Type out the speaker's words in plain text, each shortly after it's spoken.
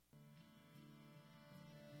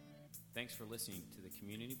Thanks for listening to the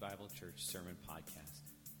Community Bible Church Sermon Podcast.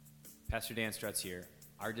 Pastor Dan Strutz here.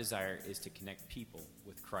 Our desire is to connect people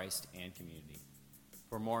with Christ and community.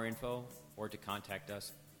 For more info or to contact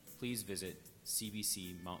us, please visit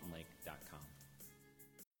cbcmountainlake.com.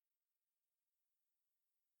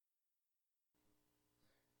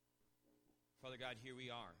 Father God, here we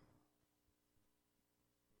are,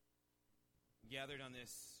 gathered on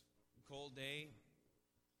this cold day,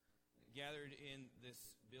 gathered in this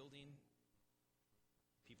building,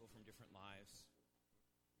 people from different lives,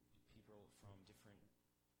 people from different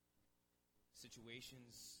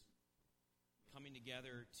situations, coming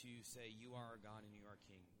together to say, you are our God and you are our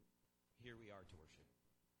King. Here we are to worship.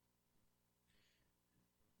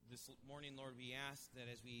 This morning, Lord, we ask that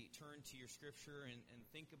as we turn to your scripture and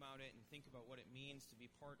think about it and think about what it means to be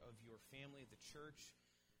part of your family, the church,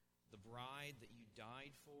 the bride that you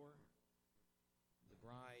died for, the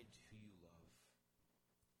bride who you love.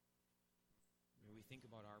 May we think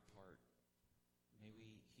about our part. May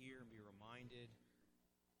we hear and be reminded,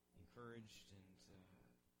 encouraged, and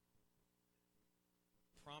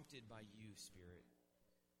prompted by you, Spirit,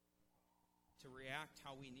 to react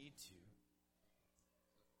how we need to.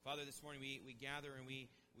 Father, this morning we gather and we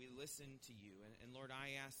listen to you. And Lord,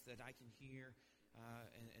 I ask that I can hear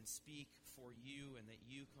and speak for you and that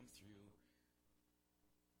you come through,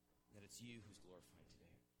 that it's you who's glorified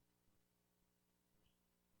today.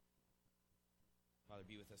 Father,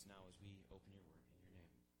 be with us now as we open your word in your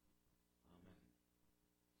name. Amen.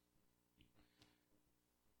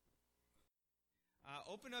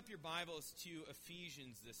 Open up your Bibles to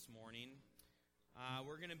Ephesians this morning.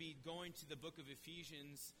 We're going to be going to the book of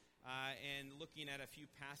Ephesians and looking at a few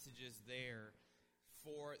passages there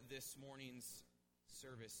for this morning's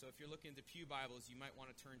service. So if you're looking at the Pew Bibles, you might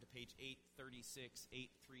want to turn to page 836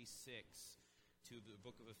 to the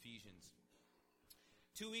book of Ephesians.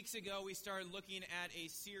 2 weeks ago, we started looking at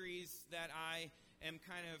a series that I am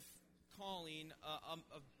kind of calling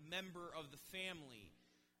a member of the family.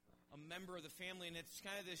 A member of the family, and it's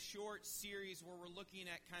kind of this short series where we're looking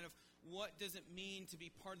at kind of what does it mean to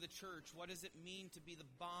be part of the church? What does it mean to be the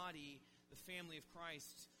body, the family of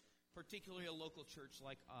Christ, particularly a local church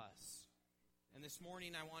like us? And this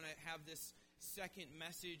morning I want to have this second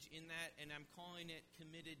message in that, and I'm calling it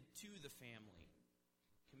Committed to the Family.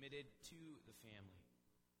 Committed to the Family.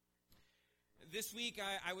 This week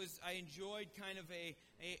I enjoyed kind of a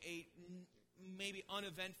maybe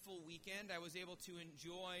uneventful weekend. I was able to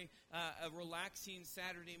enjoy a relaxing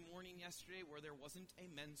Saturday morning yesterday where there wasn't a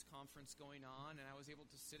men's conference going on, and I was able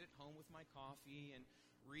to sit at home with my coffee and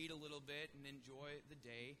read a little bit and enjoy the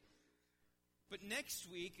day. But next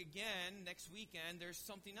weekend, there's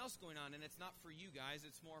something else going on, and it's not for you guys.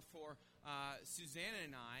 It's more for Susanna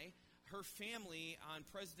and I. Her family on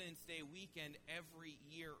President's Day weekend every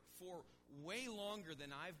year for way longer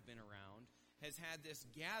than I've been around has had this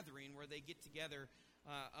gathering where they get together,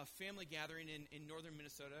 a family gathering in northern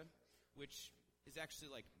Minnesota, which is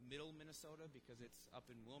actually like middle Minnesota because it's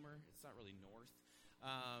up in Wilmer. It's not really north.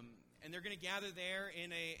 And they're going to gather there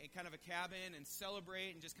in a kind of a cabin and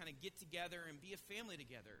celebrate and just kind of get together and be a family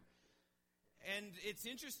together. And it's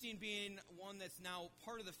interesting being one that's now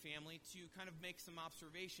part of the family to kind of make some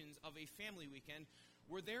observations of a family weekend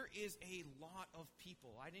where there is a lot of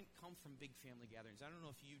people. I didn't come from big family gatherings. I don't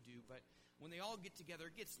know if you do, but when they all get together,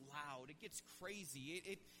 it gets loud, it gets crazy.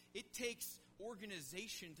 It takes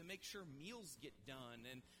organization to make sure meals get done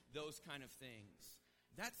and those kind of things.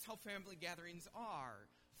 That's how family gatherings are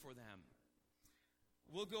for them.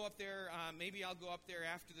 We'll go up there, maybe I'll go up there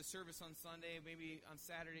after the service on Sunday, maybe on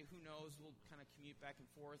Saturday, who knows, we'll kind of commute back and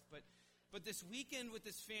forth. But this weekend with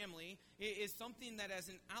this family is something that as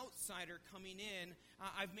an outsider coming in,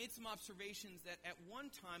 I've made some observations that at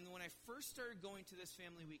one time, when I first started going to this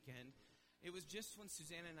family weekend, it was just when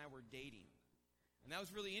Susanna and I were dating. And that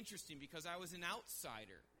was really interesting because I was an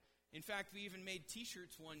outsider. In fact, we even made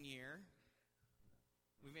t-shirts one year.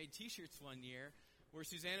 Where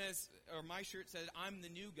my shirt said, I'm the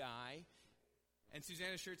new guy, and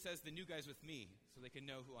Susanna's shirt says, the new guy's with me, so they can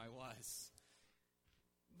know who I was.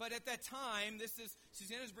 But at that time,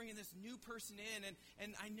 Susanna's bringing this new person in,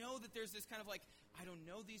 and I know that there's this kind of like, I don't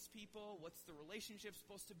know these people, what's the relationship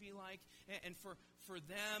supposed to be like? And for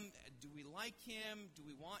them, do we like him? Do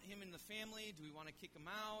we want him in the family? Do we want to kick him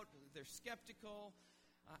out? They're skeptical.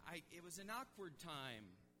 It was an awkward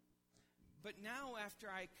time. But now after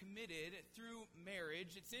I committed through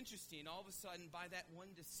marriage, it's interesting. All of a sudden, by that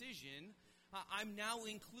one decision, I'm now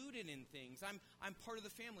included in things. I'm part of the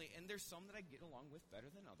family. And there's some that I get along with better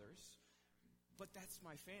than others. But that's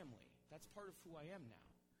my family. That's part of who I am now.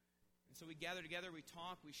 And so we gather together, we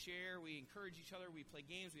talk, we share, we encourage each other, we play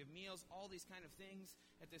games, we have meals, all these kind of things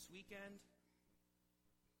at this weekend.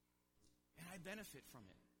 And I benefit from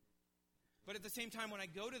it. But at the same time, when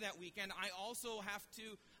I go to that weekend, I also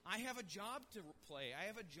I have a job to play.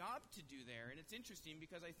 I have a job to do there. And it's interesting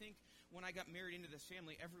because I think when I got married into this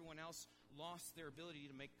family, everyone else lost their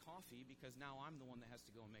ability to make coffee because now I'm the one that has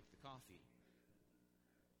to go and make the coffee.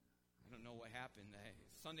 I don't know what happened.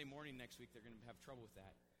 Sunday morning next week, they're going to have trouble with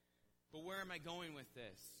that. But where am I going with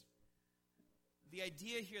this? The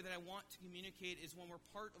idea here that I want to communicate is when we're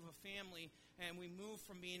part of a family and we move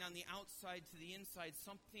from being on the outside to the inside,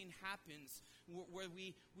 something happens where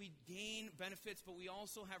we gain benefits, but we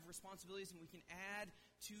also have responsibilities and we can add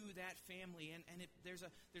to that family. There's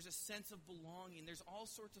a sense of belonging. There's all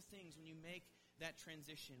sorts of things when you make that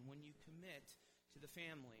transition, when you commit to the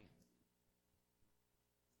family.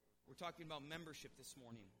 We're talking about membership this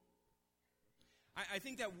morning. I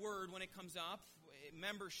think that word, when it comes up,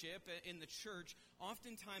 membership in the church,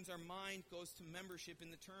 oftentimes our mind goes to membership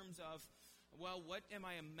in the terms of, well, what am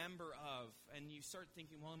I a member of? And you start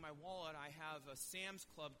thinking, well, in my wallet I have a Sam's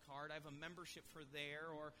Club card, I have a membership for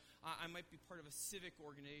there, or I might be part of a civic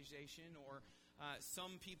organization, or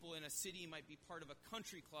some people in a city might be part of a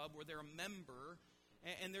country club where they're a member,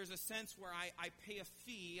 and there's a sense where I pay a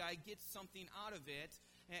fee, I get something out of it,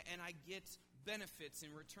 and I get benefits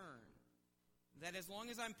in return. That as long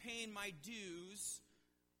as I'm paying my dues,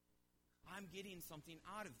 I'm getting something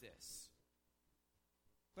out of this.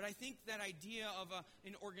 But I think that idea of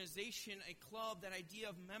an organization, a club, that idea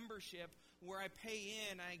of membership where I pay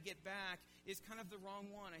in, I get back, is kind of the wrong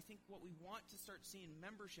one. I think what we want to start seeing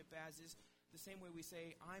membership as is the same way we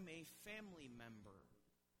say, I'm a family member.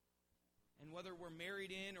 And whether we're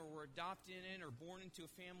married in or we're adopted in or born into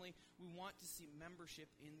a family, we want to see membership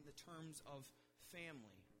in the terms of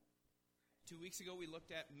family. 2 weeks ago, we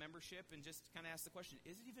looked at membership and just kind of asked the question,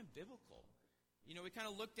 is it even biblical? You know, we kind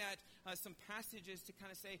of looked at some passages to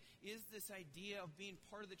kind of say, is this idea of being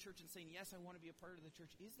part of the church and saying, yes, I want to be a part of the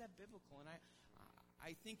church, is that biblical? And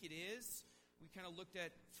I think it is. We kind of looked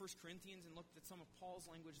at 1 Corinthians and looked at some of Paul's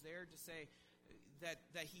language there to say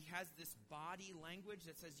that he has this body language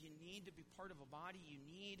that says you need to be part of a body, you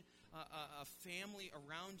need a family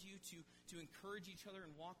around you to encourage each other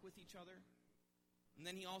and walk with each other. And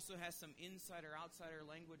then he also has some insider-outsider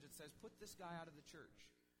language that says, put this guy out of the church,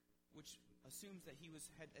 which assumes that he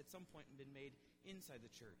had at some point been made inside the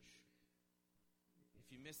church. If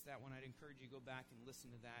you missed that one, I'd encourage you to go back and listen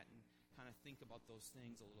to that and kind of think about those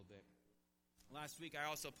things a little bit. Last week, I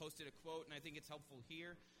also posted a quote, and I think it's helpful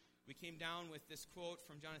here. We came down with this quote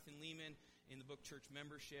from Jonathan Leeman in the book Church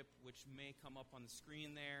Membership, which may come up on the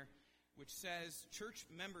screen there, which says, church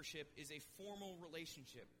membership is a formal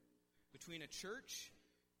relationship between a church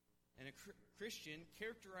and a Christian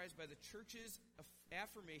characterized by the church's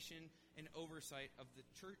affirmation and oversight of the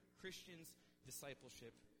Christian's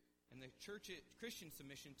discipleship and the Christian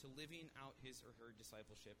submission to living out his or her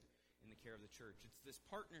discipleship in the care of the church. It's this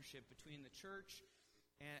partnership between the church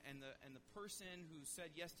and the person who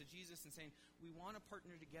said yes to Jesus and saying, we want to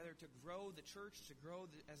partner together to grow the church, to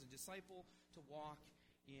grow as a disciple, to walk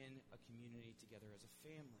in a community together as a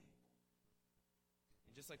family.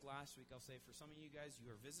 And just like last week, I'll say for some of you guys,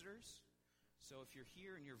 you are visitors. So if you're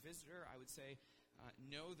here and you're a visitor, I would say,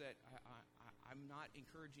 know that I'm not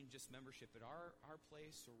encouraging just membership at our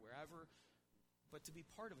place or wherever, but to be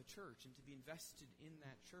part of a church and to be invested in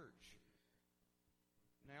that church.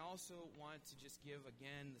 And I also want to just give,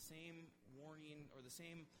 again, the same warning or the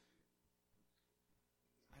same,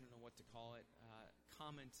 I don't know what to call it,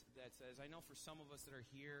 comment that says, I know for some of us that are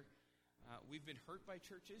here, we've been hurt by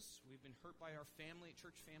churches. We've been hurt by our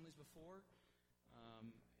church families before.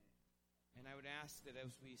 And I would ask that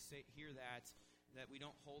as we hear that we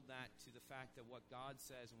don't hold that to the fact that what God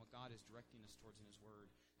says and what God is directing us towards in His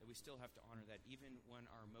Word, that we still have to honor that even when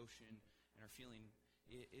our emotion and our feeling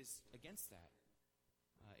is against that.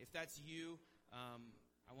 If that's you,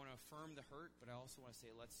 I want to affirm the hurt, but I also want to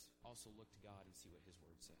say let's also look to God and see what His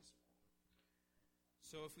Word says.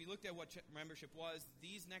 So if we looked at what membership was,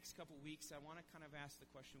 these next couple weeks, I want to kind of ask the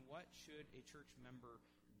question, what should a church member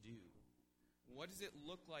do? What does it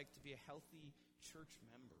look like to be a healthy church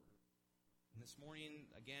member? And this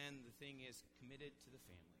morning, again, the thing is committed to the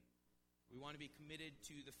family. We want to be committed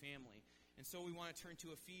to the family. And so we want to turn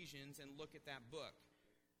to Ephesians and look at that book.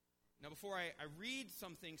 Now, before I read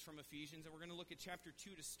some things from Ephesians, and we're going to look at chapter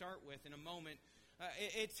 2 to start with in a moment,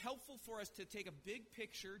 it's helpful for us to take a big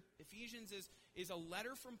picture. Ephesians is a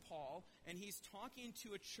letter from Paul, and he's talking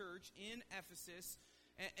to a church in Ephesus.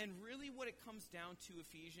 And really what it comes down to,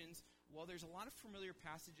 Ephesians, while there's a lot of familiar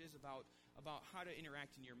passages about about how to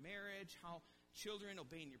interact in your marriage, how children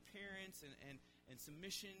obeying your parents, and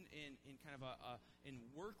submission in kind of in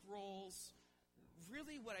work roles.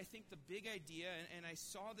 Really what I think the big idea, and I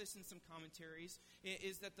saw this in some commentaries,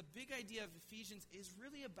 is that the big idea of Ephesians is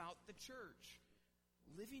really about the church.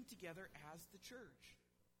 Living together as the church.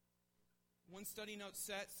 One study note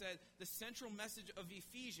said the central message of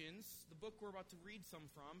Ephesians, the book we're about to read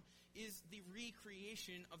some from, is the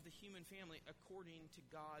recreation of the human family according to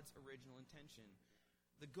God's original intention.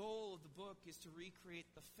 The goal of the book is to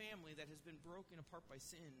recreate the family that has been broken apart by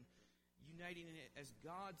sin, uniting it as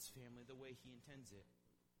God's family the way He intends it.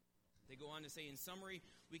 They go on to say, in summary,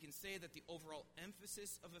 we can say that the overall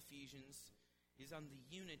emphasis of Ephesians is on the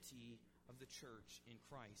unity of the church in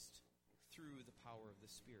Christ through the power of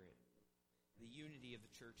the Spirit. The unity of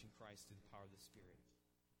the church in Christ through the power of the Spirit.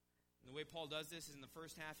 And the way Paul does this is in the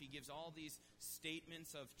first half, he gives all these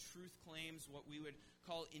statements of truth claims, what we would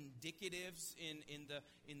call indicatives in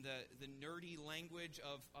the nerdy language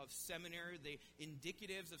of seminary. The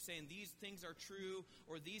indicatives of saying these things are true,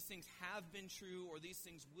 or these things have been true, or these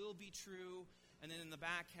things will be true. And then in the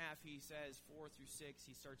back half, he says 4 through 6,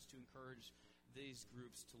 he starts to encourage these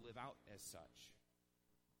groups to live out as such.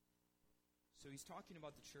 So he's talking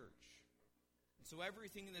about the church. And so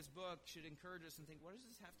everything in this book should encourage us and think, what does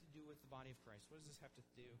this have to do with the body of Christ? What does this have to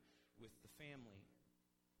do with the family?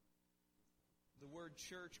 The word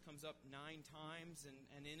church comes up 9 times,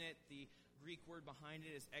 and in it, the Greek word behind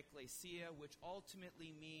it is ekklesia, which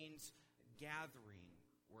ultimately means gathering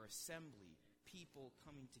or assembly, people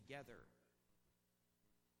coming together.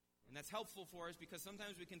 And that's helpful for us because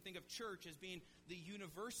sometimes we can think of church as being the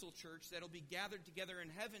universal church that'll be gathered together in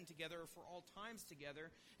heaven together for all times together,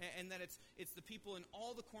 and that it's the people in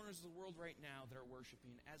all the corners of the world right now that are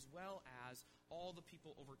worshiping, as well as all the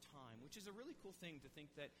people over time, which is a really cool thing to think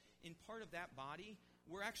that in part of that body,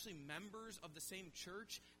 we're actually members of the same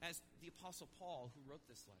church as the Apostle Paul who wrote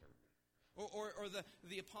this letter. Or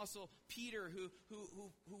the Apostle Peter who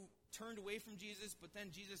turned away from Jesus, but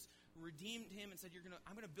then Jesus redeemed him and said,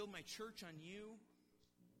 I'm going to build my church on you.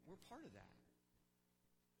 We're part of that.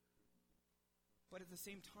 But at the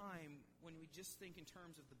same time, when we just think in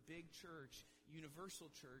terms of the big church, universal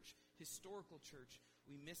church, historical church,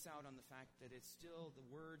 we miss out on the fact that the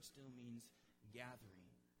word still means gathering,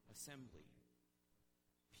 assembly,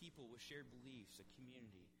 people with shared beliefs, a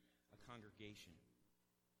community, a congregation.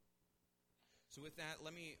 So with that,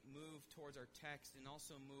 let me move towards our text and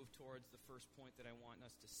also move towards the first point that I want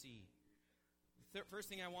us to see. The first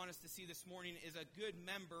thing I want us to see this morning is a good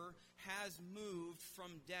member has moved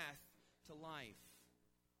from death to life.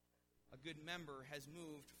 A good member has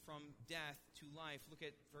moved from death to life. Look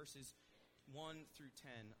at verses 1 through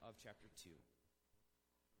 10 of chapter 2.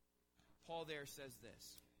 Paul there says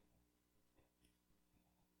this.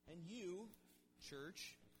 And you,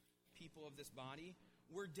 church, people of this body,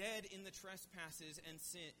 were dead in the trespasses and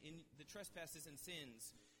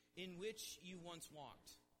sins in which you once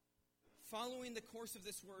walked, following the course of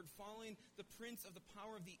this word, following the prince of the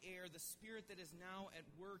power of the air, the spirit that is now at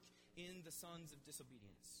work in the sons of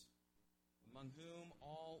disobedience, among whom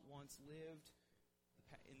all once lived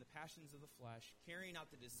in the passions of the flesh, carrying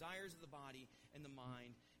out the desires of the body and the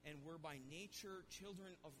mind, and were by nature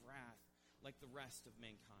children of wrath, like the rest of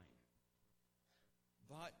mankind.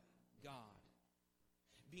 But God,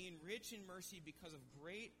 being rich in mercy because of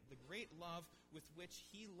the great love with which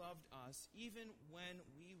He loved us, even when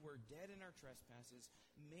we were dead in our trespasses,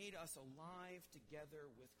 made us alive together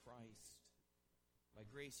with Christ. By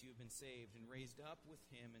grace you have been saved and raised up with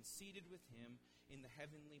Him and seated with Him in the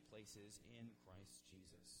heavenly places in Christ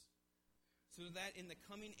Jesus, so that in the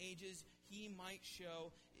coming ages He might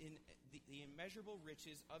show in the immeasurable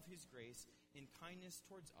riches of His grace in kindness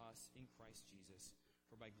towards us in Christ Jesus.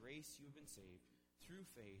 For by grace you have been saved through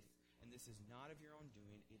faith, and this is not of your own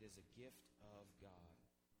doing, it is a gift of God.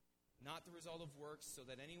 Not the result of works, so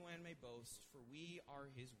that anyone may boast, for we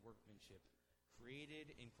are His workmanship,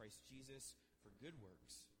 created in Christ Jesus for good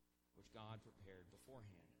works, which God prepared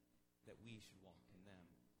beforehand, that we should walk in them.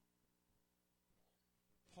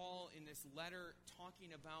 Paul, in this letter,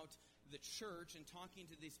 talking about the church and talking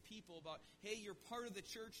to these people about, hey, you're part of the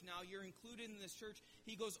church now, you're included in this church,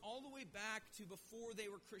 he goes all the way back to before they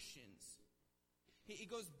were Christians. He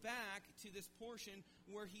goes back to this portion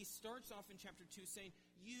where he starts off in chapter 2 saying,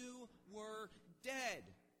 you were dead.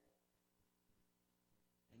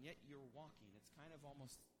 And yet you're walking. It's kind of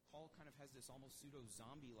almost, Paul kind of has this almost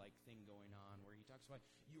pseudo-zombie-like thing going on where he talks about,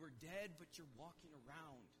 you were dead, but you're walking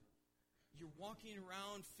around. You're walking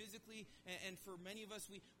around physically, and for many of us,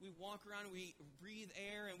 we walk around, we breathe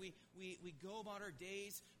air, and we go about our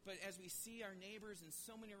days. But as we see our neighbors and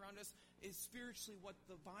so many around us, is spiritually what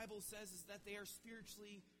the Bible says is that they are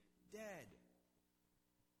spiritually dead.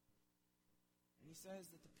 And he says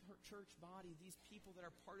that the church body, these people that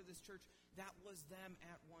are part of this church, that was them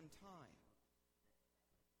at one time.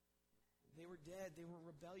 They were dead. They were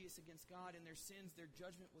rebellious against God in their sins. Their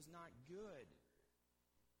judgment was not good.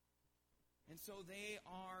 And so they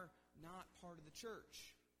are not part of the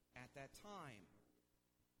church at that time.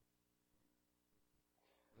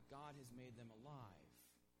 But God has made them alive.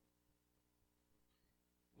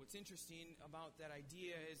 What's interesting about that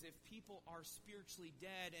idea is if people are spiritually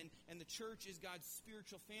dead and the church is God's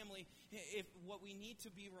spiritual family, if what we need to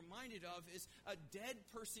be reminded of is a dead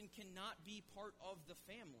person cannot be part of the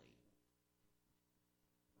family.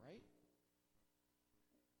 Right?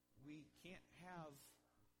 We can't have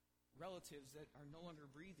relatives that are no longer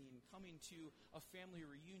breathing coming to a family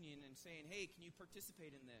reunion and saying, hey, can you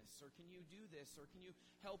participate in this? Or can you do this? Or can you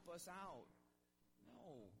help us out?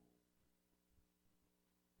 No.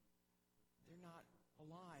 They're not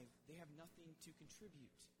alive. They have nothing to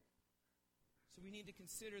contribute. So we need to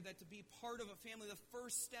consider that to be part of a family, the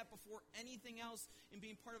first step before anything else in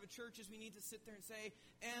being part of a church is we need to sit there and say,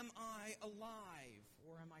 am I alive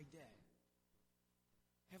or am I dead?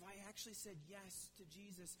 Have I actually said yes to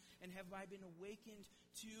Jesus? And have I been awakened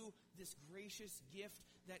to this gracious gift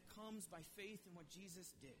that comes by faith in what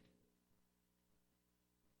Jesus did?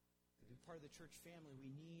 To be part of the church family,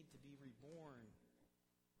 we need to be reborn,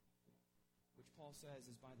 which Paul says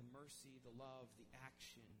is by the mercy, the love, the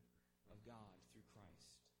action of God through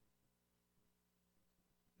Christ.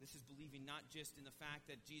 This is believing not just in the fact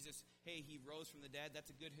that Jesus, hey, he rose from the dead. That's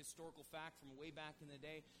a good historical fact from way back in the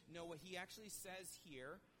day. No, what he actually says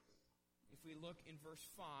here, if we look in verse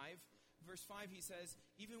 5, he says,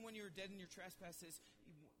 even when you were dead in your trespasses,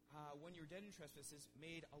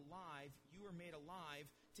 made alive, you were made alive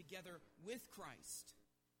together with Christ.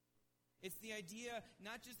 It's the idea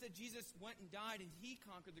not just that Jesus went and died and he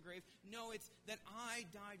conquered the grave. No, it's that I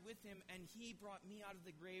died with him and he brought me out of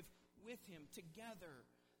the grave with him together.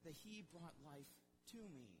 That he brought life to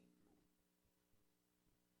me.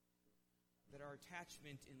 That our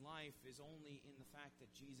attachment in life is only in the fact that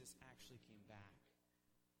Jesus actually came back.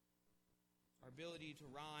 Our ability to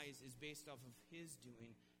rise is based off of his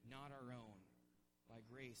doing, not our own. By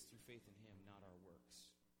grace through faith in him, not our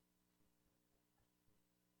works.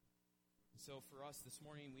 And so for us this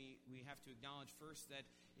morning, we have to acknowledge first that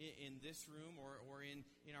in this room or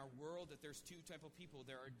in our world that there's two types of people.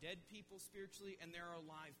 There are dead people spiritually and there are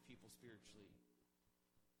alive people spiritually.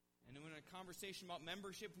 And in a conversation about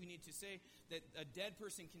membership, we need to say that a dead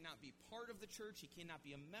person cannot be part of the church. He cannot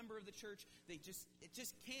be a member of the church. It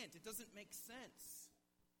just can't. It doesn't make sense.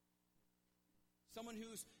 Someone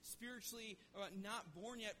who's spiritually not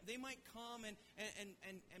born yet, they might come and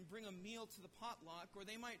bring a meal to the potluck, or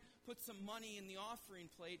they might put some money in the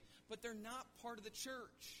offering plate, but they're not part of the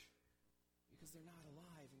church because they're not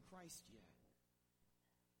alive in Christ yet.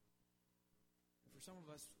 And for some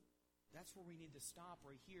of us, that's where we need to stop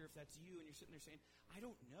right here. If that's you and you're sitting there saying, I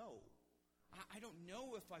don't know. I don't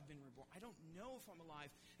know if I've been reborn. I don't know if I'm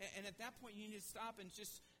alive. And at that point, you need to stop and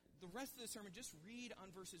just, the rest of the sermon, just read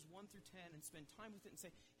on verses 1 through 10 and spend time with it and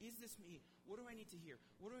say, is this me? What do I need to hear?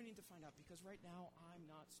 What do I need to find out? Because right now, I'm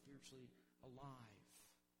not spiritually alive.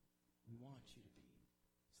 We want you to be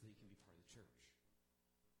so that you can be part of the church.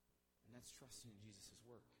 And that's trusting in Jesus'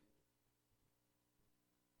 work.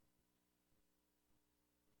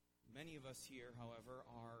 Many of us here, however,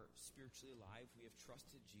 are spiritually alive. We have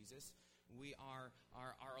trusted Jesus. We are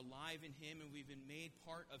alive in him, and we've been made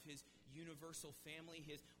part of his universal family.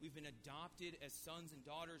 We've been adopted as sons and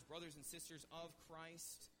daughters, brothers and sisters of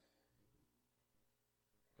Christ.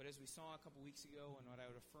 But as we saw a couple weeks ago, and what I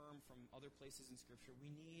would affirm from other places in Scripture, we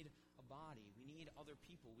need a body. We need other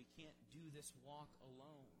people. We can't do this walk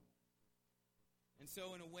alone. And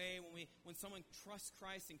so in a way, when someone trusts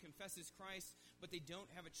Christ and confesses Christ, but they don't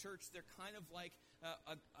have a church, they're kind of like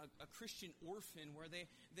a Christian orphan where they're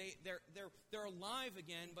alive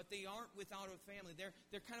again, but they aren't without a family.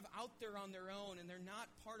 They're kind of out there on their own, and they're not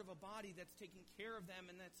part of a body that's taking care of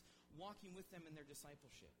them and that's walking with them in their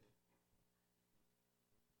discipleship.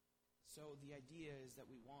 So the idea is that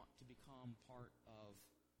we want to become part of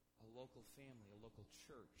a local family, a local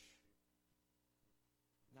church.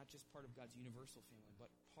 Not just part of God's universal family, but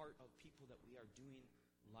part of people that we are doing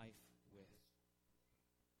life with.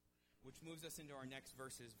 Which moves us into our next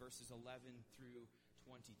verses 11 through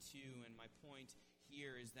 22. And my point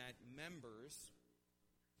here is that members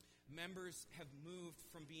Members have moved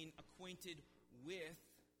from being acquainted with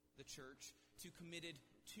the church to committed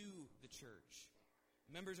to the church.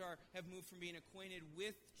 Members have moved from being acquainted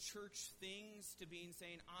with church things to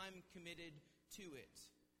saying, I'm committed to it.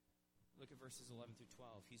 Look at verses 11 through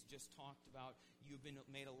 12. He's just talked about you've been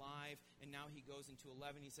made alive, and now he goes into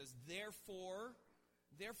 11. He says, Therefore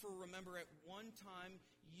remember at one time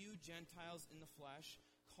you Gentiles in the flesh,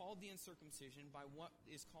 called the uncircumcision by what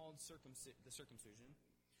is called the circumcision,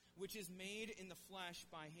 which is made in the flesh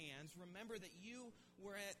by hands. Remember that you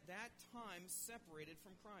were at that time separated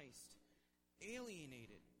from Christ,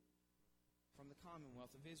 alienated from the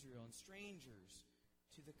commonwealth of Israel, and strangers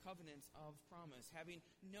to the covenants of promise, having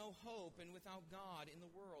no hope and without God in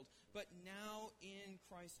the world. But now in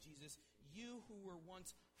Christ Jesus, you who were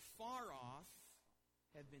once far off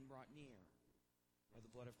have been brought near by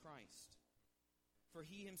the blood of Christ. For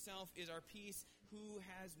he himself is our peace, who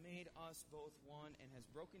has made us both one and has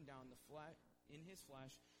broken down in his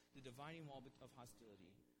flesh the dividing wall of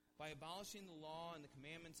hostility, by abolishing the law and the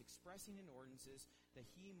commandments expressing in ordinances, that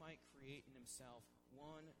he might create in himself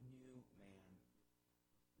one new man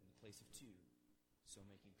in the place of two, so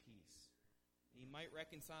making peace. He might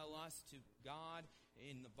reconcile us to God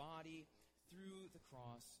in the body through the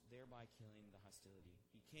cross, thereby killing the hostility.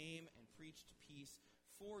 He came and preached peace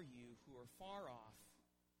for you who are far off,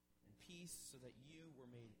 and peace so that you were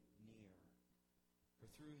made near. For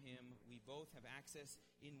through him we both have access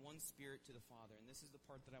in one spirit to the Father. And this is the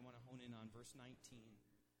part that I want to hone in on, verse 19.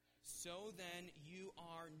 So then you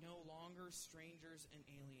are no longer strangers and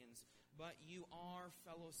aliens, but you are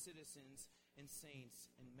fellow citizens and saints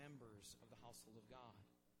and members of the household of God,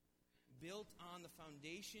 built on the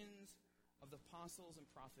foundations of the apostles and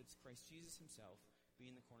prophets, Christ Jesus himself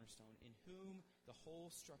being the cornerstone, in whom the whole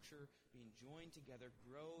structure being joined together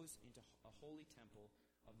grows into a holy temple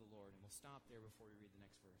of the Lord. And we'll stop there before we read the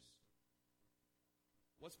next verse.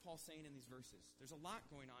 What's Paul saying in these verses? There's a lot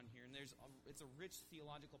going on here, and it's a rich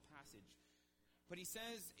theological passage. But he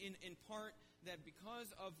says in part that because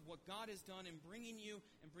of what God has done in bringing you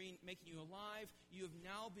and making you alive, you have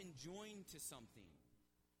now been joined to something.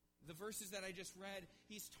 The verses that I just read,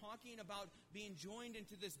 he's talking about being joined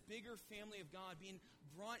into this bigger family of God, being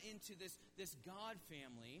brought into this God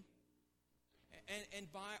family. And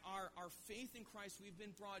by our faith in Christ, we've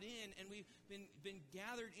been brought in, and we've been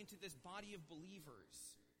gathered into this body of believers.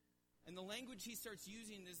 And the language he starts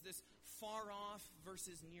using is this far off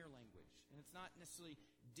versus near language. And it's not necessarily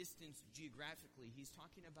distance geographically. He's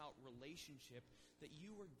talking about relationship, that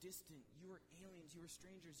you were distant, you were aliens, you were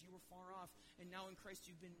strangers, you were far off, and now in Christ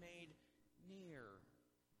you've been made near.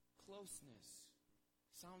 Closeness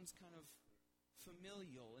sounds kind of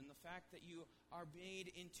familial in the fact that you are made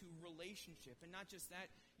into relationship. And not just that,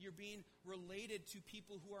 you're being related to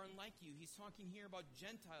people who are unlike you. He's talking here about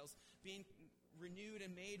Gentiles being renewed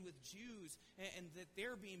and made with Jews, and that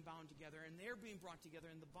they're being bound together and they're being brought together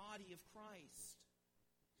in the body of Christ.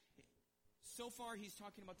 So far, he's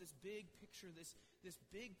talking about this big picture, this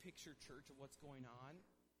big picture church of what's going on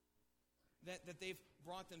that they've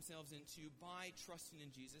brought themselves into by trusting in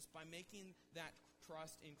Jesus, by making that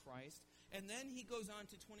trust in Christ. And then he goes on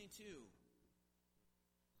to 22.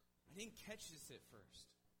 I didn't catch this at first,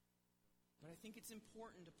 but I think it's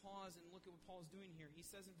important to pause and look at what Paul's doing here. He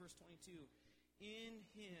says in verse 22, in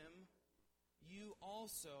him you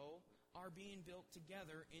also are being built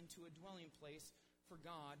together into a dwelling place for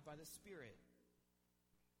God by the Spirit.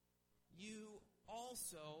 You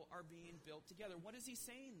also are being built together. What is he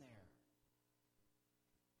saying there?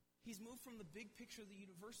 He's moved from the big picture of the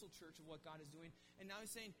universal church of what God is doing, and now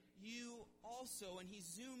he's saying, you also, and he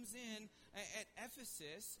zooms in at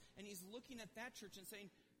Ephesus, and he's looking at that church and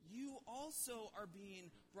saying, you also are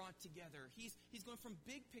being brought together. He's going from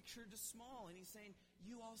big picture to small, and he's saying,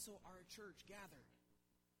 you also are a church gathered.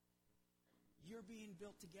 You're being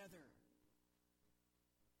built together.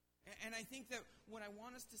 And I think that what I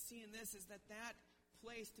want us to see in this is that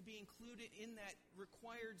place, to be included in that,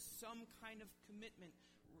 required some kind of commitment.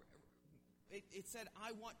 It said,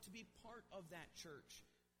 I want to be part of that church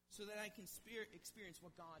so that I can experience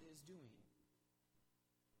what God is doing.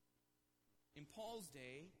 In Paul's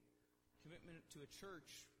day, commitment to a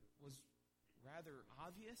church was rather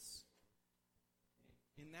obvious.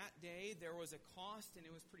 In that day, there was a cost, and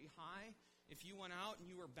it was pretty high. If you went out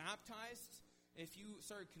and you were baptized, if you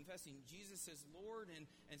started confessing Jesus as Lord and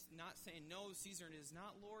not saying, no, Caesar is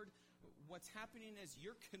not Lord, what's happening is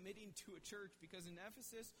you're committing to a church, because in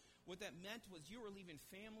Ephesus, what that meant was you were leaving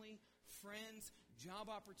family, friends,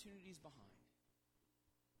 job opportunities behind.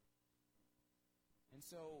 And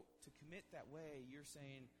so to commit that way, you're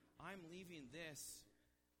saying, I'm leaving this,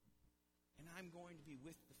 and I'm going to be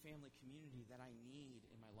with the family community that I need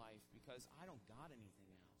in my life because I don't got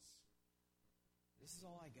anything else. This is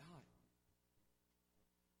all I got.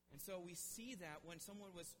 And so we see that when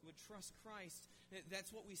someone would trust Christ,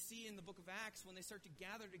 that's what we see in the book of Acts when they start to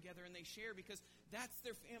gather together and they share, because that's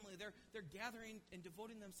their family. They're gathering and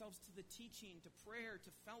devoting themselves to the teaching, to prayer,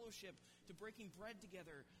 to fellowship, to breaking bread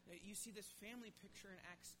together. You see this family picture in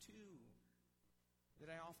Acts 2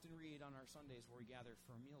 that I often read on our Sundays where we gather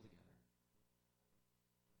for a meal together.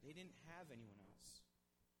 They didn't have anyone else.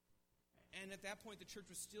 And at that point, the church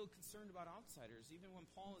was still concerned about outsiders. Even when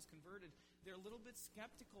Paul is converted, they're a little bit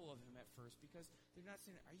skeptical of him at first because they're not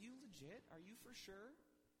saying, are you legit? Are you for sure?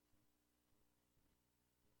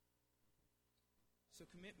 So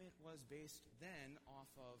commitment was based then off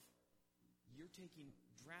of you're taking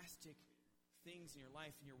drastic things in your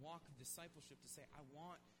life, in your walk of discipleship, to say, I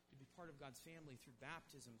want to be part of God's family through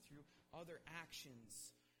baptism, through other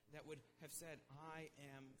actions that would have said, I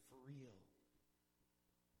am for real.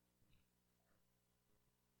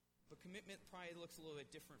 But commitment probably looks a little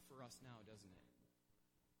bit different for us now, doesn't it?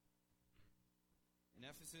 In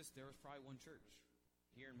Ephesus, there was probably one church.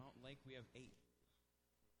 Here in Mountain Lake, we have 8.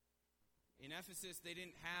 In Ephesus, they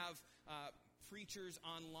didn't have preachers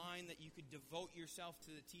online that you could devote yourself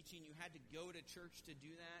to the teaching. You had to go to church to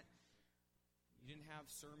do that. You didn't have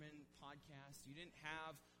sermon podcasts. You didn't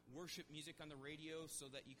have worship music on the radio so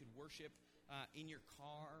that you could worship in your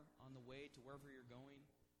car on the way to wherever you're going.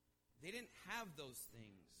 They didn't have those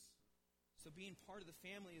things. So being part of the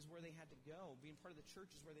family is where they had to go. Being part of the church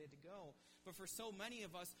is where they had to go. But for so many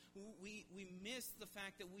of us, we miss the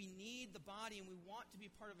fact that we need the body and we want to be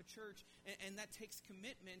part of a church. And that takes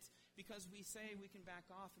commitment because we say we can back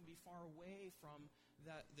off and be far away from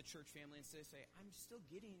the church family and say, I'm still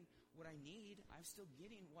getting what I need. I'm still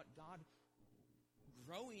getting what God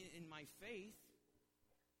growing in my faith.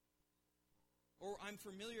 Or I'm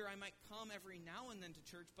familiar, I might come every now and then to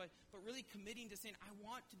church, but really committing to saying, I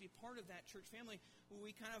want to be part of that church family,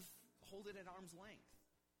 we kind of hold it at arm's length.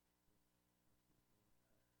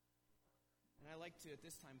 And I like to, at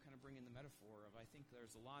this time, kind of bring in the metaphor of, I think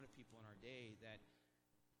there's a lot of people in our day that,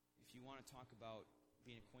 if you want to talk about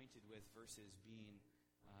being acquainted with versus being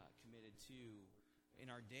committed to, in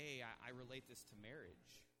our day, I relate this to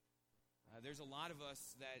marriage. There's a lot of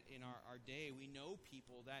us that in our day, we know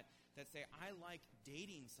people that say, I like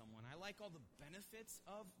dating someone. I like all the benefits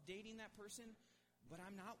of dating that person, but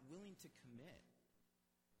I'm not willing to commit.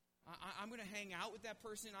 I'm going to hang out with that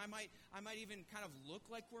person. I might even kind of look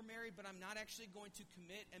like we're married, but I'm not actually going to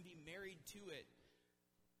commit and be married to it.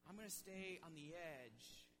 I'm going to stay on the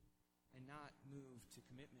edge and not move to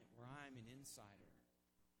commitment where I'm an insider.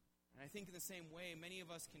 And I think in the same way, many of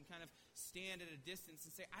us can kind of stand at a distance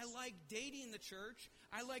and say, I like dating the church.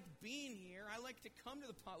 I like being here. I like to come to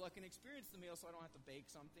the potluck and experience the meal so I don't have to bake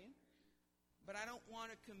something. But I don't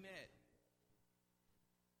want to commit.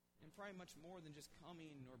 And probably much more than just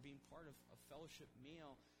coming or being part of a fellowship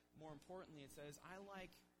meal. More importantly, it says, I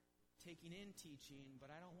like taking in teaching, but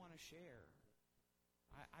I don't want to share.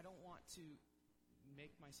 I don't want to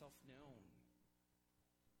make myself known.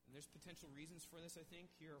 And there's potential reasons for this, I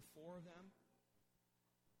think. Here are 4 of them.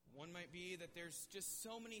 One might be that there's just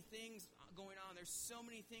so many things going on. There's so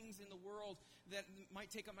many things in the world that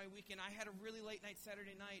might take up my weekend. I had a really late night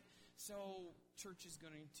Saturday night, so church is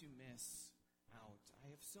going to miss out.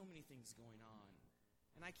 I have so many things going on.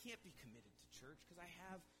 And I can't be committed to church because I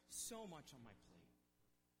have so much on my plate.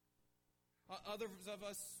 Others of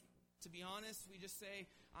us, to be honest, we just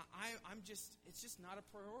say, it's just not a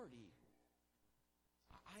priority.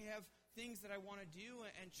 I have things that I want to do,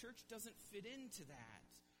 and church doesn't fit into that.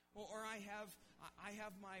 Or I have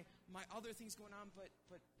my other things going on, but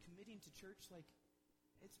committing to church, like,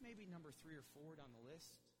 it's maybe number 3 or 4 down the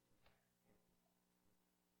list.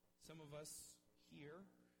 Some of us here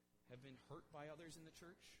have been hurt by others in the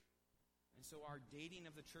church. And so our dating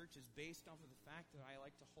of the church is based off of the fact that I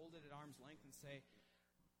like to hold it at arm's length and say,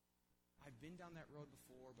 I've been down that road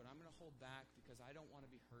before, but I'm going to hold back because I don't want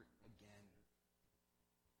to be hurt again.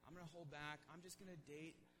 I'm going to hold back. I'm just going to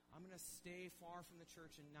date. I'm going to stay far from the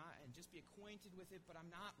church and just be acquainted with it, but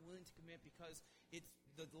I'm not willing to commit because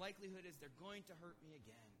the likelihood is they're going to hurt me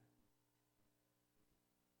again.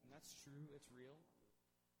 And that's true. It's real.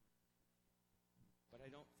 But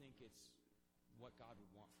I don't think it's what God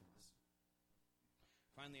would want from us.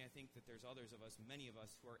 Finally, I think that there's others of us, many of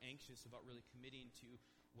us, who are anxious about really committing to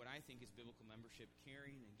what I think is biblical membership,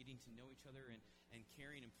 caring and getting to know each other and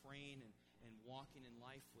caring and praying and walking in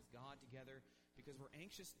life with God together, because we're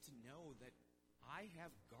anxious to know that I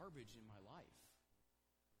have garbage in my life.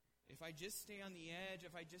 If I just stay on the edge,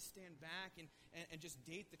 if I just stand back and just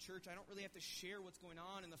date the church, I don't really have to share what's going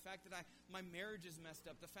on. And the fact that my marriage is messed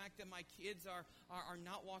up, the fact that my kids are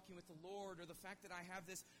not walking with the Lord, or the fact that I have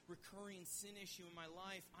this recurring sin issue in my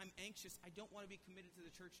life, I'm anxious. I don't want to be committed to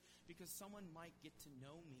the church because someone might get to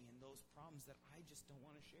know me and those problems that I just don't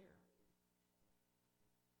want to share.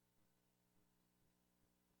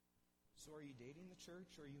 So are you dating the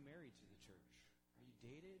church, or are you married to the church? Are you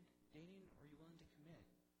dating, or are you willing to commit?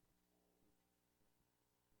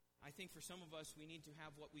 I think for some of us, we need to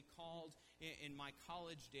have what we called in my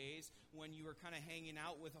college days, when you were kind of hanging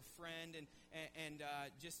out with a friend and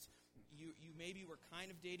just you maybe were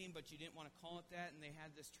kind of dating, but you didn't want to call it that, and they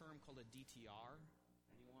had this term called a DTR.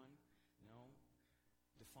 Anyone? No?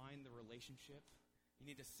 Define the relationship. You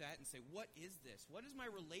need to set and say, what is this? What is my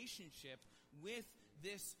relationship with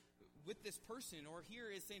this person? Or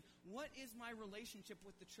here is saying, what is my relationship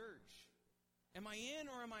with the church? Am I in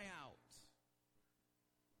or am I out?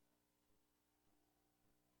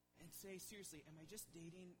 And say, seriously, am I just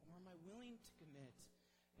dating, or am I willing to commit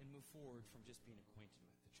and move forward from just being acquainted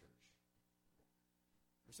with the church?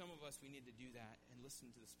 For some of us, we need to do that and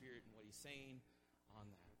listen to the Spirit and what He's saying on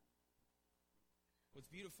that. What's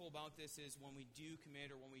beautiful about this is when we do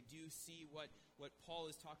commit, or when we do see what Paul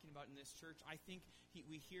is talking about in this church, I think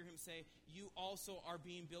we hear him say, you also are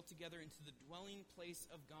being built together into the dwelling place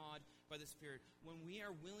of God by the Spirit. When we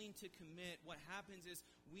are willing to commit, what happens is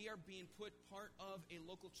we are being put part of a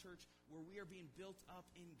local church where we are being built up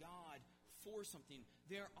in God for something.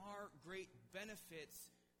 There are great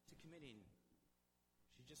benefits to committing.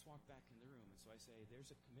 She just walked back in the room, and so I say,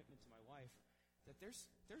 there's a commitment to my wife, that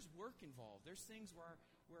there's work involved. There's things where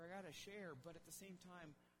I got to share, but at the same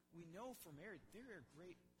time, we know for marriage, there are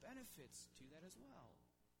great benefits to that as well.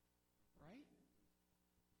 Right?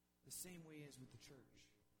 The same way as with the church.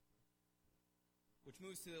 Which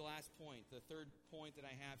moves to the last point, the third point that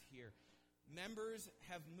I have here. Members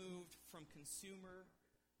have moved from consumer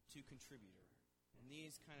to contributor. And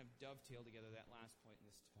these kind of dovetail together, that last point and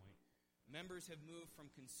this point. Members have moved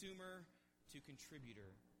from consumer to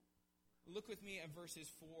contributor. Look with me at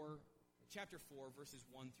chapter 4, verses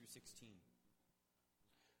 1 through 16.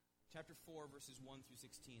 Chapter 4, verses 1 through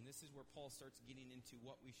 16. This is where Paul starts getting into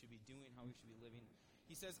what we should be doing, how we should be living.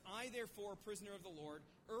 He says, I, therefore, a prisoner of the Lord,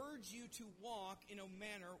 urge you to walk in a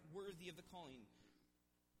manner worthy of the calling.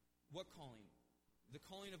 What calling? The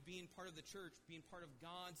calling of being part of the church, being part of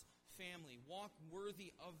God's family. Walk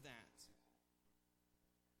worthy of that.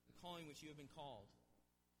 The calling which you have been called.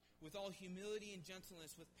 With all humility and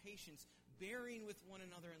gentleness, with patience, bearing with one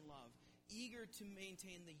another in love, eager to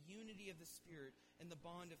maintain the unity of the Spirit and the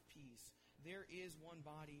bond of peace. There is one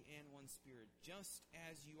body and one Spirit, just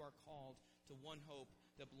as you are called to one hope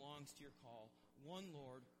that belongs to your call, one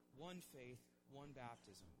Lord, one faith, one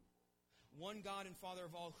baptism. One God and Father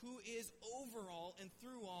of all, who is over all and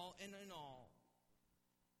through all and in all.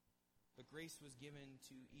 But grace was given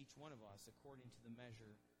to each one of us according to the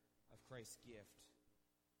measure of Christ's gift.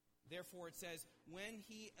 Therefore it says, when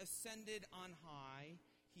he ascended on high,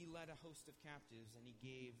 he led a host of captives, and he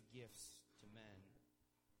gave gifts to men.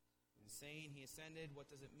 In saying he ascended, what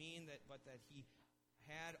does it mean? But that he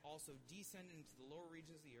had also descended into the lower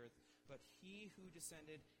regions of the earth. But he who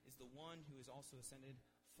descended is the one who is also ascended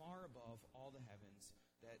far above all the heavens,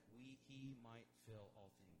 that he might fill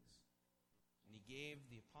all things. And he gave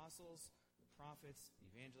the apostles, the prophets, the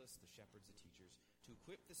evangelists, the shepherds, the teachers, to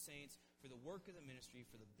equip the saints for the work of the ministry,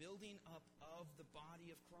 for the building up of the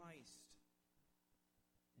body of Christ,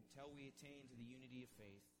 until we attain to the unity of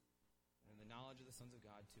faith and the knowledge of the sons of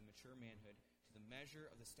God, to mature manhood, to the measure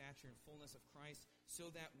of the stature and fullness of Christ, so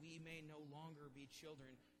that we may no longer be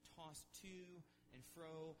children, tossed to and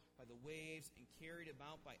fro by the waves and carried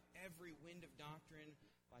about by every wind of doctrine,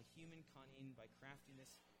 by human cunning, by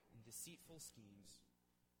craftiness and deceitful schemes.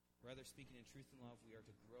 Rather, speaking in truth and love, we are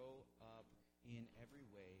to grow up in every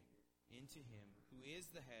way into Him who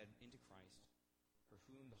is the head, into Christ, for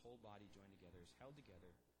whom the whole body joined together is held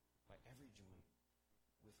together by every joint,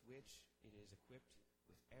 with which it is equipped,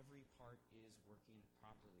 with every part is working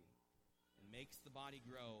properly, and makes the body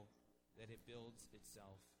grow, that it builds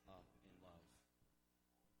itself up in love.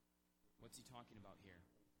 What's he talking about here?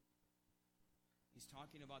 He's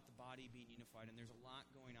talking about the body being unified, and there's a lot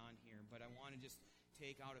going on here, but I want to just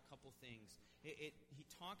take out a couple things. He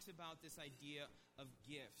talks about this idea of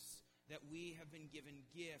gifts, that we have been given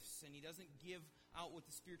gifts, and he doesn't give out what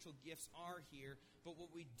the spiritual gifts are here, but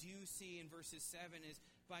what we do see in verses 7 is,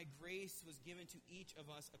 by grace was given to each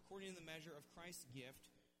of us according to the measure of Christ's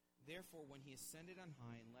gift. Therefore, when he ascended on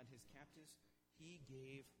high and led his captives, he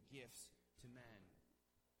gave gifts to men.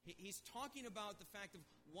 He's talking about the fact of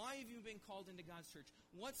why have you been called into God's church?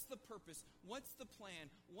 What's the purpose? What's the plan?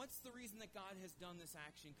 What's the reason that God has done this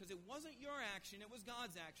action? Because it wasn't your action, it was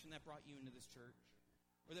God's action that brought you into this church,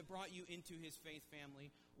 or that brought you into his faith family.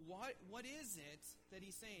 What is it that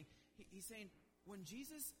he's saying? He's saying, when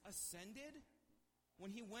Jesus ascended, when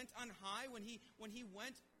he went on high, when he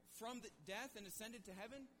went from the death and ascended to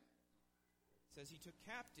heaven, it says he took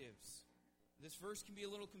captives. This verse can be a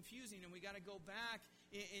little confusing, and we got to go back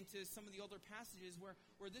into some of the older passages where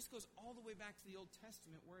this goes all the way back to the Old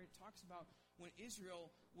Testament, where it talks about when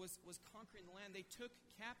Israel was conquering the land, they took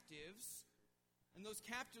captives, and those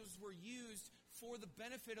captives were used for the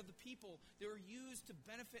benefit of the people. They were used to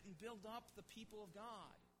benefit and build up the people of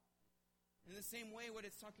God. In the same way, what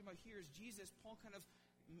it's talking about here is Jesus. Paul kind of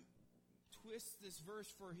twists this verse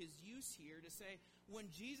for his use here to say, when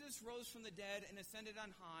Jesus rose from the dead and ascended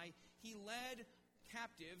on high, he led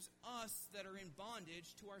captives, us that are in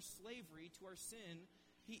bondage to our slavery, to our sin.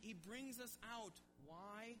 He brings us out.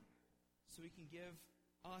 Why? So he can give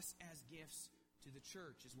us as gifts to the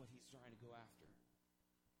church, is what he's trying to go after.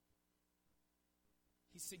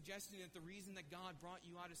 He's suggesting that the reason that God brought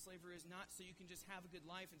you out of slavery is not so you can just have a good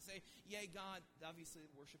life and say, yay, God. Obviously,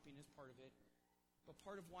 worshiping is part of it. But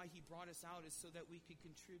part of why he brought us out is so that we could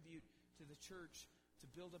contribute to the church,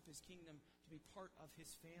 to build up his kingdom, to be part of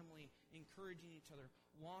his family, encouraging each other,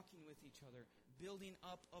 walking with each other, building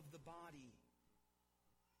up of the body.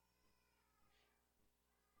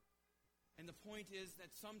 And the point is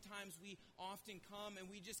that sometimes we often come and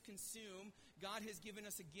we just consume. God has given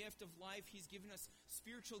us a gift of life. He's given us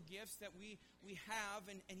spiritual gifts that we have,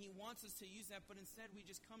 and he wants us to use that. But instead, we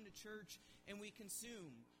just come to church and we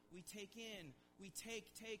consume. We take in. We take.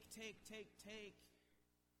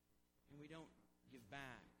 And we don't give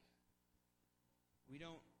back. We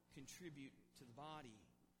don't contribute to the body.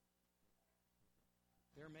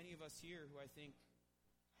 There are many of us here who I think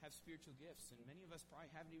have spiritual gifts, and many of us probably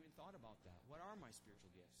haven't even thought about that. What are my spiritual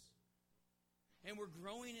gifts? And we're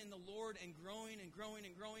growing in the Lord and growing,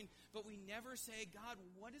 but we never say, God,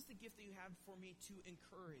 what is the gift that you have for me to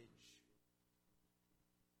encourage?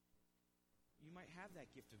 You might have that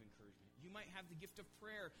gift of encouragement. You might have the gift of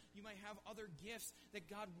prayer. You might have other gifts that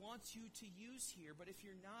God wants you to use here, but if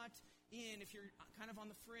you're not in, if you're kind of on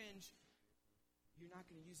the fringe, you're not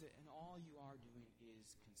going to use it, and all you are doing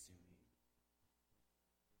is consuming.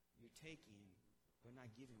 You're taking, but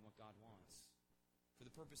not giving what God wants, for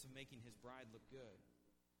the purpose of making his bride look good.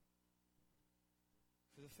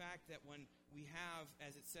 For the fact that when we have,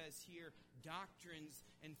 as it says here, doctrines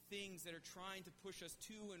and things that are trying to push us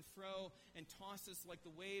to and fro and toss us like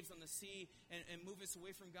the waves on the sea and move us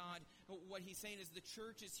away from God, what he's saying is the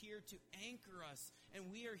church is here to anchor us,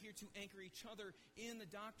 and we are here to anchor each other in the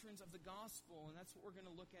doctrines of the gospel, and that's what we're going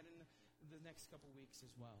to look at in the next couple weeks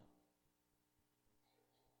as well.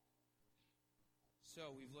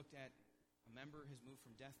 So we've looked at a member has moved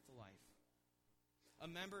from death to life. A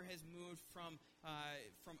member has moved from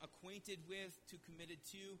acquainted with to committed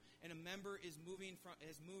to, and a member has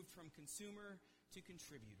moved from consumer to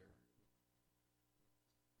contributor.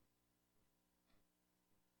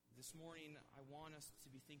 This morning, I want us to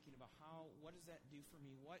be thinking about what does that do for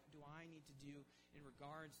me? What do I need to do in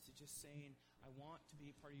regards to just saying, I want to be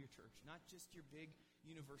a part of your church? Not just your big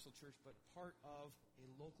universal church, but part of a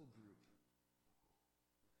local group.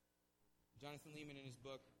 Jonathan Leeman, in his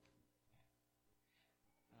book,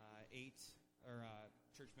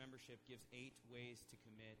 Church Membership, gives 8 ways to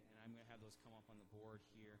commit, and I'm going to have those come up on the board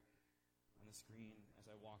here on the screen as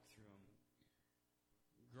I walk through them.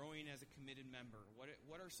 Growing as a committed member.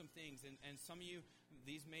 What are some things? And some of you,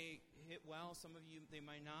 these may hit well. Some of you, they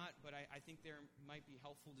might not, but I think they might be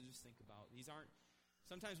helpful to just think about. These aren't,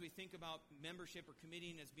 sometimes we think about membership or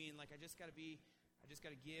committing as being like, I just got to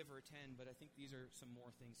give or attend, but I think these are some more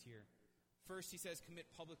things here. First, he says, commit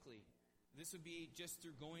publicly. This would be just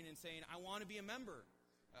through going and saying, I want to be a member.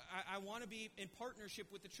 I want to be in partnership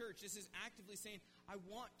with the church. This is actively saying, I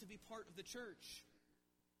want to be part of the church.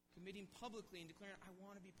 Committing publicly and declaring, I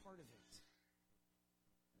want to be part of it.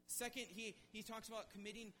 Second, he talks about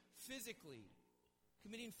committing physically.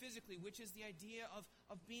 Committing physically, which is the idea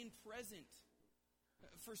of being present.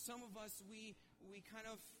 For some of us, we kind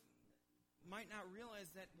of might not realize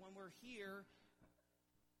that when we're here,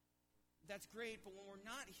 that's great, but when we're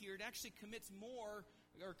not here, it actually commits more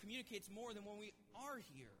or communicates more than when we are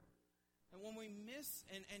here. And when we miss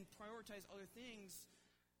and prioritize other things,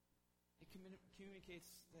 it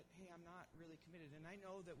communicates that, hey, I'm not really committed. And I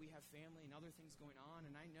know that we have family and other things going on,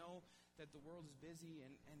 and I know that the world is busy,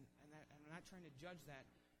 and I'm not trying to judge that,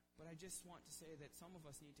 but I just want to say that some of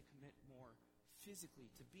us need to commit more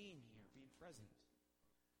physically to being here, being present.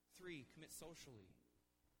 3, commit socially.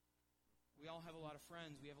 We all have a lot of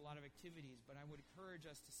friends. We have a lot of activities. But I would encourage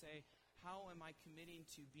us to say, how am I committing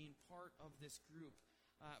to being part of this group?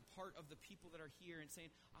 Part of the people that are here, and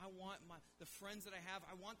saying, I want the friends that I have,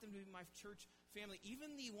 I want them to be my church family.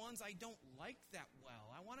 Even the ones I don't like that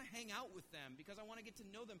well. I want to hang out with them because I want to get to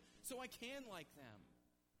know them so I can like them.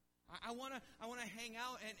 I want to hang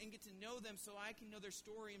out and get to know them so I can know their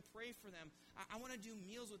story and pray for them. I want to do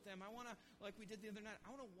meals with them. I want to, like we did the other night,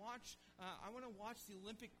 I want to watch the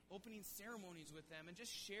Olympic opening ceremonies with them and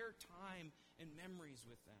just share time and memories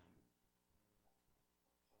with them.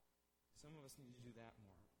 Some of us need to do that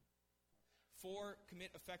more. 4,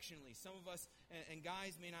 commit affectionately. Some of us, and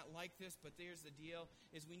guys may not like this, but there's the deal,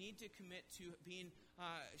 is we need to commit to being,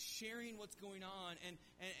 sharing what's going on and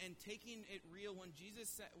taking it real. When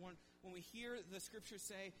Jesus said, when we hear the scriptures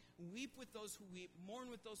say, weep with those who weep,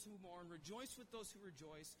 mourn with those who mourn, rejoice with those who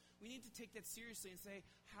rejoice, we need to take that seriously and say,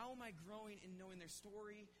 how am I growing in knowing their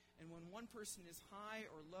story? And when one person is high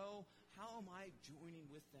or low, how am I joining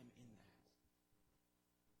with them in that?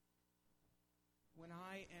 When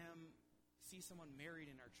I see someone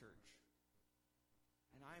married in our church,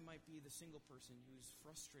 and I might be the single person who's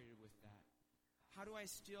frustrated with that, how do I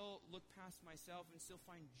still look past myself and still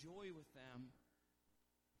find joy with them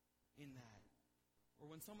in that?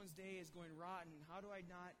 Or when someone's day is going rotten, how do I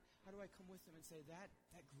come with them and say, that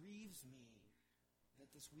grieves me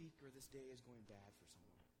that this week or this day is going bad for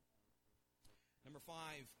someone? Number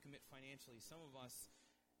 5, commit financially. Some of us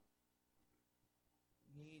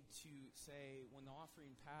need to say, when the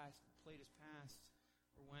offering plate is passed,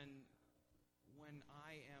 or when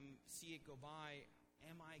I see it go by,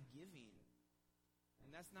 am I giving?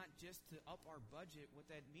 And that's not just to up our budget.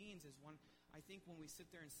 What that means is, I think when we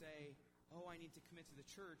sit there and say, I need to commit to the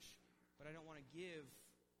church, but I don't want to give,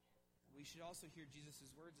 we should also hear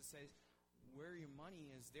Jesus' words that says, where your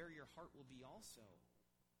money is, there your heart will be also.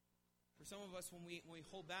 For some of us, when we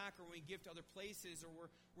hold back or when we give to other places,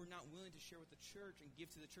 or we're not willing to share with the church and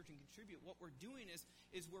give to the church and contribute, what we're doing is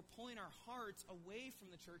we're pulling our hearts away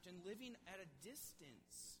from the church and living at a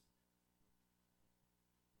distance.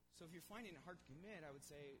 So if you're finding it hard to commit, I would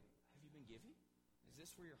say, have you been giving? Is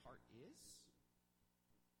this where your heart is?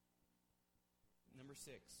 Number 6,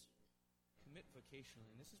 commit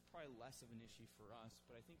vocationally. And this is probably less of an issue for us,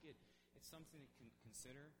 but I think it's something to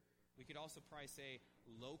consider. We could also probably say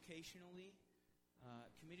locationally,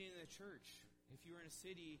 committing to the church. If you're in a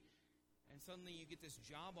city and suddenly you get this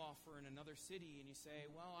job offer in another city and you say,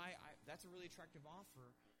 well, that's a really attractive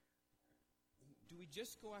offer. Do we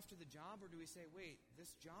just go after the job, or do we say, wait,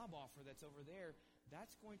 this job offer that's over there,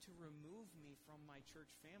 that's going to remove me from my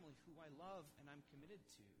church family who I love and I'm committed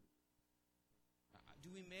to? Do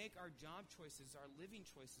we make our job choices, our living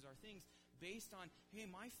choices, our things based on, hey,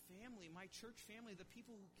 my family, my church family, the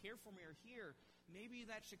people who care for me are here. Maybe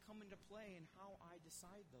that should come into play in how I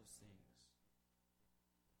decide those things.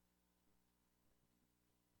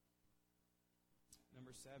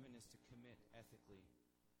 Number 7 is to commit ethically.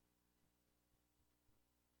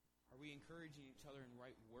 Are we encouraging each other in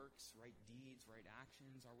right works, right deeds, right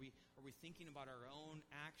actions? Are we thinking about our own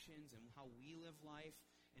actions and how we live life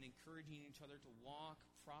and encouraging each other to walk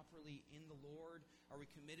properly in the Lord? Are we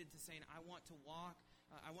committed to saying, I want to walk,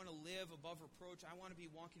 I want to live above reproach, I want to be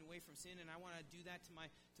walking away from sin, and I want to do that to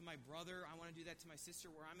my brother, I want to do that to my sister,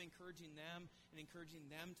 where I'm encouraging them and encouraging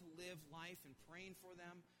them to live life and praying for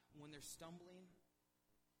them when they're stumbling?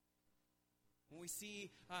 When we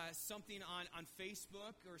see something on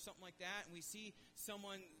Facebook or something like that, and we see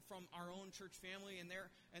someone from our own church family, and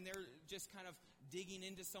they're just kind of digging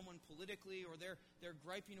into someone politically, or they're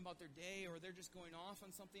griping about their day, or they're just going off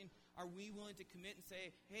on something, are we willing to commit and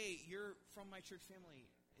say, hey, you're from my church family,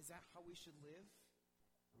 is that how we should live?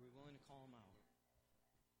 Are we willing to call them out?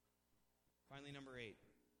 Finally, number 8,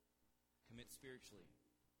 commit spiritually.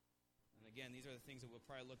 And again, these are the things that we'll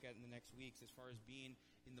probably look at in the next weeks as far as being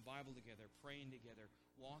in the Bible together, praying together,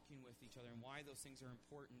 walking with each other, and why those things are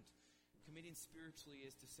important. Committing spiritually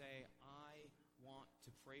is to say, I want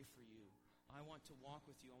to pray for you. I want to walk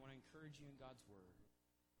with you. I want to encourage you in God's Word.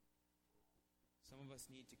 Some of us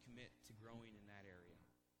need to commit to growing in that area.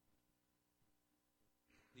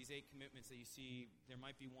 These 8 commitments that you see, there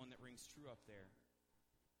might be one that rings true up there.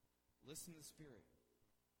 Listen to the Spirit.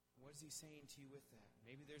 What is He saying to you with that?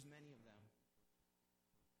 Maybe there's many of them.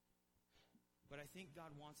 But I think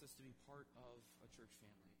God wants us to be part of a church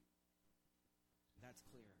family. That's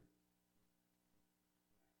clear.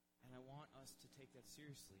 And I want us to take that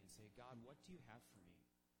seriously and say, God, what do you have for me?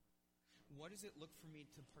 What does it look for me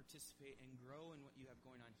to participate and grow in what you have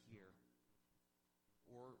going on here?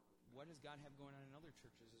 Or what does God have going on in other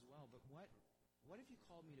churches as well? But what What have you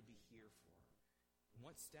called me to be here for? And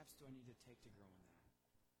what steps do I need to take to grow in that?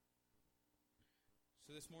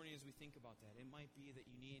 So this morning as we think about that, it might be that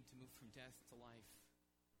you need to move from death to life.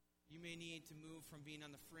 You may need to move from being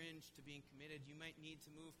on the fringe to being committed. You might need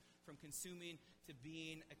to move from consuming to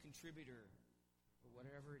being a contributor. But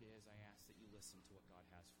whatever it is, I ask that you listen to what God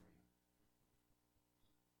has for you.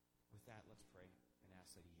 With that, let's pray and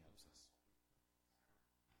ask that He helps us.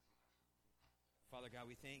 Father God,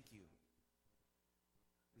 we thank you.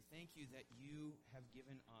 We thank you that you have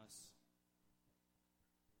given us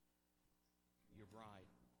your bride.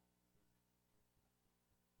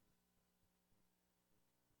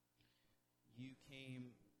 You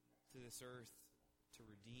came to this earth to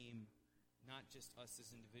redeem not just us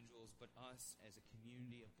as individuals, but us as a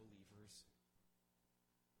community of believers.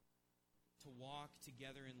 To walk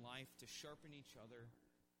together in life, to sharpen each other.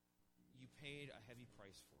 You paid a heavy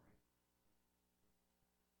price for it.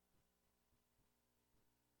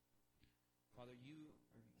 Father,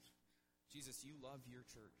 Jesus, you love your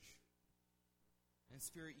church. And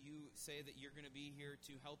Spirit, you say that you're going to be here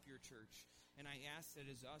to help your church. And I ask that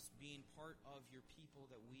as us being part of your people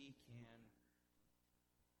that we can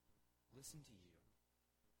listen to you.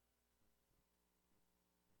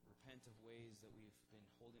 Repent of ways that we've been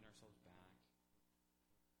holding ourselves back.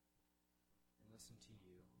 And listen to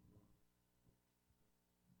you.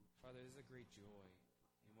 Father, there's a great joy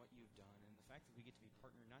in what you've done. And the fact that we get to be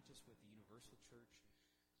partnered not just with the Universal Church,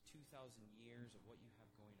 2,000 years of what you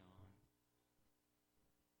have going on.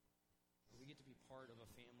 But we get to be part of a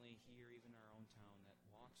family here, even in our own town, that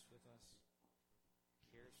walks with us,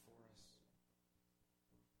 cares for us.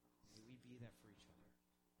 May we be that for each other.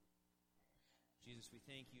 Jesus, we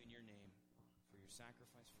thank you in your name for your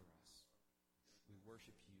sacrifice for us. We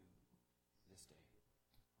worship you this day.